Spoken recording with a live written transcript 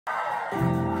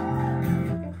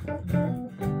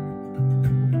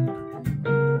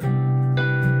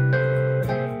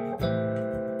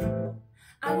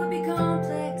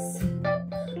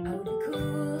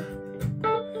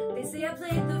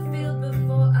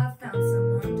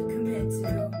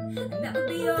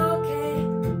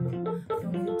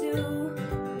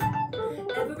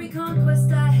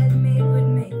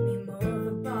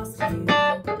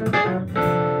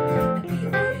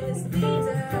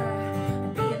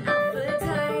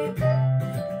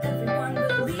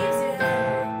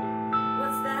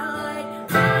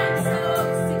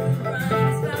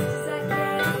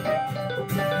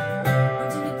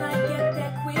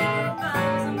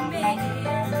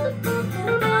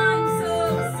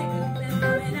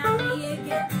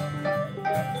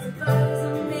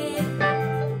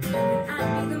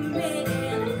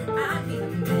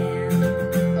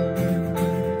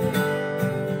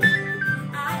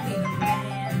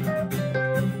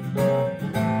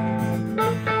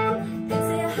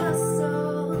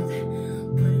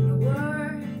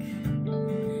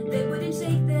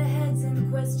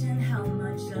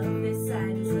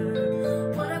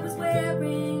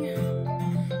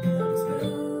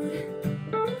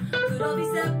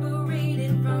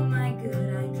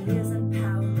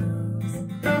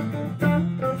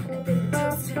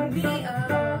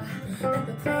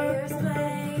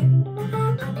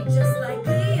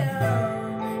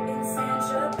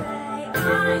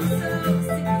I'm so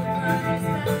sick of running as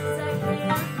fast as I can.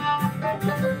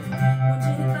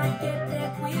 Wondering if I'd get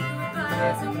there quicker if I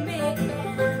was a man.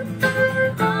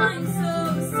 And I'm so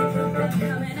sick of them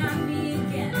coming at me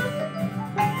again.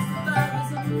 If I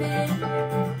was a man,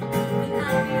 then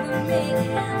I'd be the man.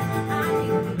 I'd be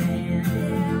the man,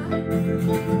 yeah.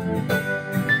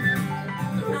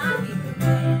 I'd be the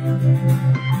man.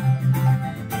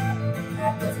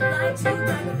 What's it like to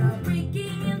brag about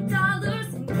breaking in dollars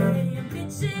and getting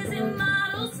bitches and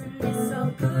models? And it's so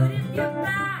good if you're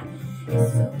bad,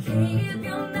 it's okay if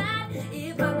you're mad.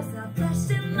 If I was out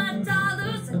flashing my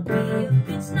dollars, I'd be a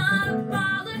bitch, not a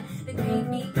baller. They paid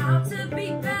me out to be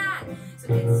bad, so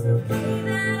it's okay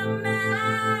that I'm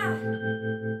mad.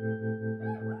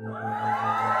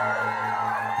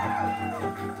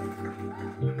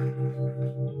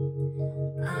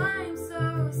 I'm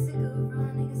so sick of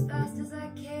running as fast as I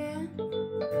can.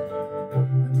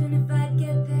 Wondering if I'd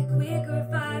get there quicker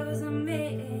if I was a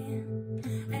man.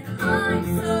 And I'm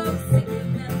so sick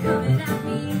of them coming at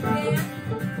me again.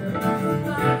 If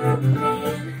I was a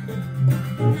man,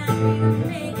 then I'd be the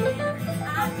man.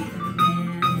 I'd be the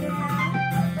man, yeah.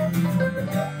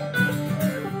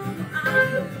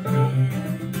 I'd be the man.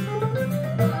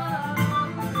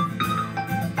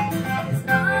 Cause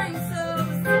I'm so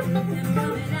sick of them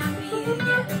coming at me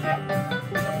again.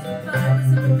 If I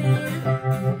was a man,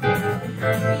 then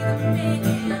I'd be the man.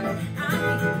 I'd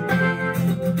be the man.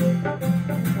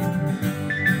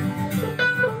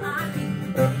 I'd be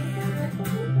the man.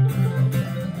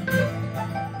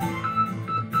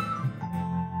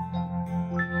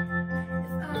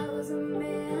 If I was a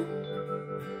man,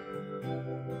 then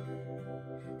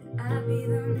I'd be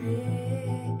the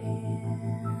man.